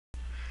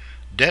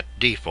Debt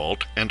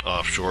Default and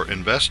Offshore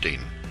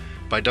Investing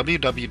by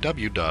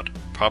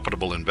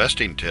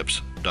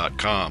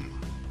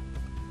www.profitableinvestingtips.com.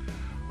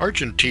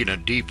 Argentina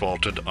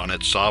defaulted on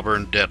its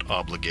sovereign debt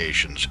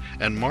obligations,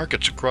 and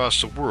markets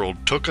across the world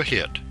took a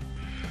hit.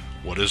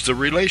 What is the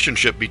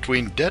relationship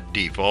between debt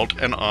default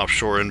and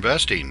offshore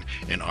investing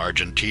in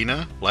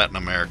Argentina, Latin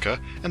America,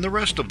 and the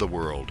rest of the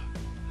world?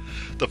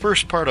 The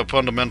first part of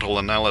fundamental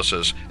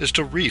analysis is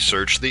to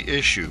research the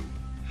issue.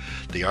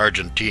 The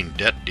Argentine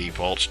debt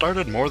default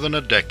started more than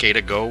a decade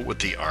ago with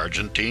the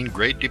Argentine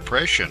Great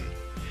Depression.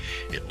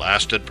 It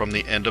lasted from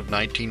the end of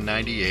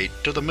 1998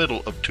 to the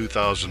middle of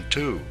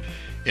 2002.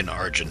 In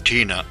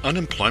Argentina,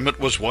 unemployment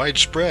was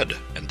widespread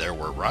and there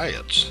were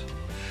riots.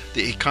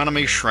 The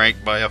economy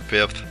shrank by a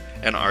fifth,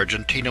 and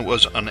Argentina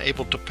was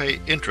unable to pay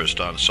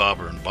interest on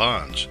sovereign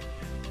bonds.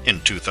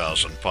 In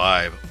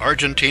 2005,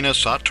 Argentina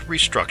sought to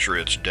restructure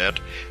its debt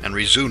and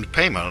resumed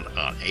payment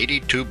on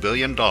 $82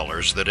 billion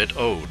that it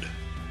owed.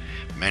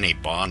 Many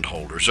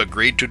bondholders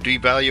agreed to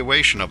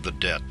devaluation of the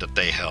debt that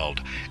they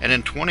held, and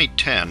in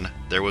 2010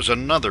 there was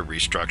another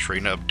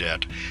restructuring of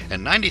debt,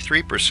 and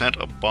 93%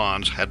 of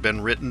bonds had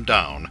been written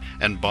down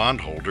and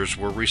bondholders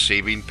were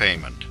receiving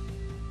payment.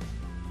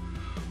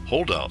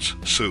 Holdouts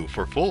sue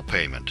for full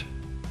payment.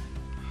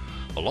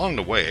 Along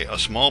the way, a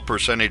small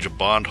percentage of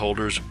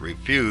bondholders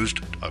refused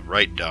a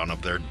write-down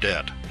of their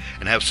debt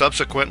and have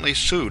subsequently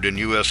sued in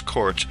U.S.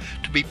 courts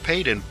to be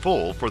paid in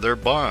full for their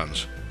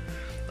bonds.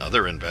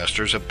 Other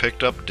investors have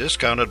picked up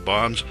discounted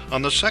bonds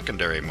on the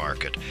secondary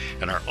market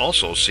and are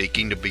also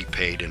seeking to be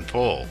paid in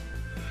full.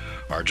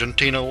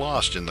 Argentina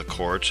lost in the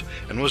courts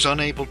and was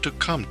unable to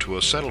come to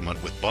a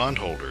settlement with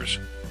bondholders.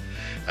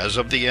 As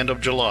of the end of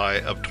July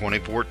of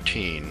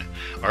 2014,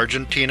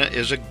 Argentina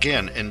is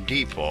again in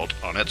default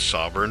on its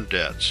sovereign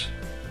debts.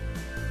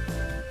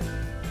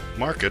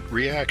 Market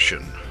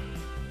reaction.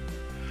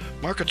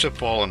 Markets have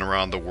fallen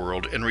around the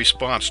world in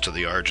response to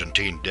the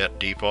Argentine debt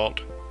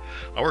default.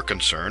 Our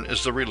concern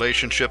is the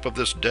relationship of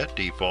this debt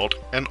default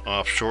and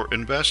offshore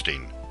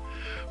investing.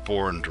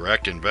 Foreign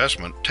direct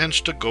investment tends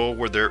to go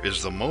where there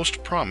is the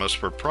most promise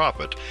for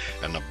profit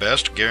and the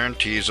best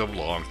guarantees of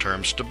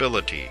long-term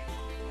stability.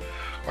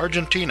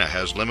 Argentina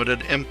has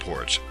limited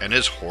imports and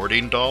is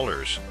hoarding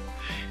dollars.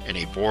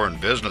 Any foreign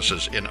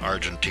businesses in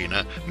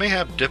Argentina may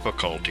have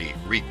difficulty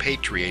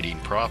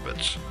repatriating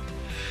profits.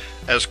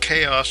 As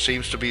chaos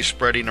seems to be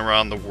spreading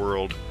around the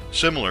world,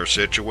 similar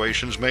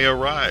situations may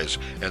arise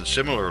and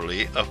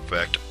similarly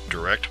affect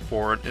direct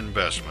foreign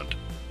investment.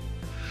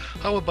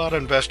 How about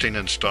investing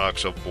in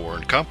stocks of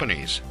foreign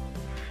companies?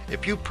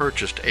 If you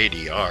purchased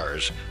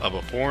ADRs of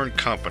a foreign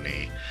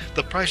company,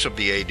 the price of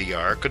the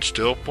ADR could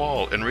still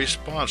fall in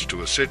response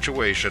to a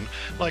situation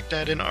like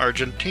that in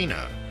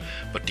Argentina,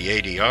 but the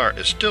ADR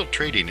is still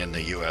trading in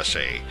the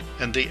USA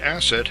and the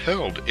asset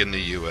held in the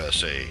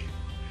USA.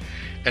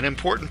 An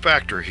important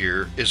factor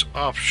here is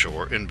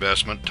offshore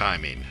investment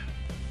timing.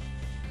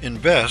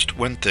 Invest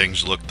when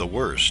things look the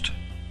worst.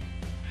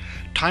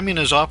 Timing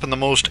is often the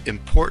most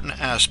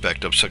important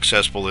aspect of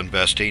successful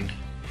investing.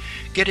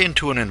 Get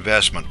into an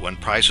investment when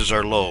prices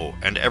are low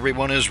and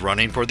everyone is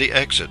running for the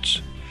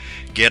exits.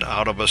 Get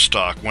out of a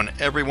stock when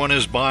everyone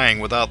is buying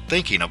without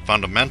thinking of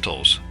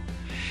fundamentals.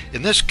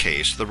 In this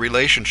case, the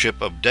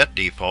relationship of debt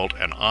default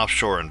and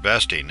offshore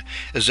investing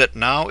is that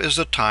now is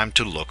the time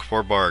to look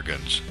for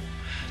bargains.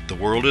 The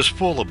world is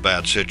full of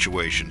bad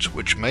situations,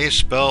 which may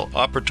spell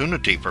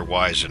opportunity for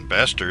wise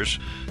investors.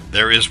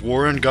 There is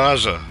war in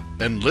Gaza,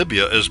 and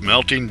Libya is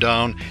melting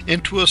down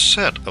into a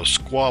set of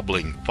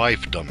squabbling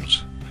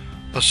fiefdoms.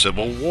 A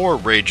civil war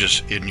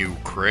rages in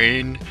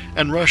Ukraine,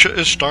 and Russia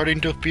is starting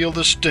to feel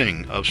the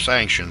sting of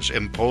sanctions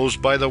imposed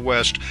by the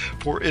West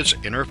for its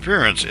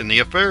interference in the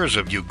affairs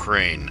of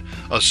Ukraine,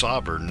 a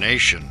sovereign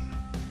nation.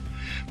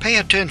 Pay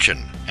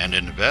attention and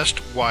invest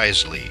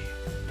wisely.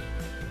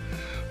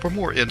 For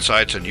more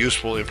insights and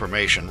useful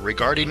information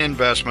regarding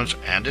investments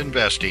and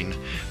investing,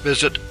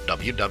 visit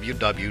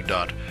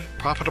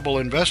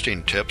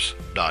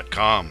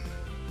www.profitableinvestingtips.com.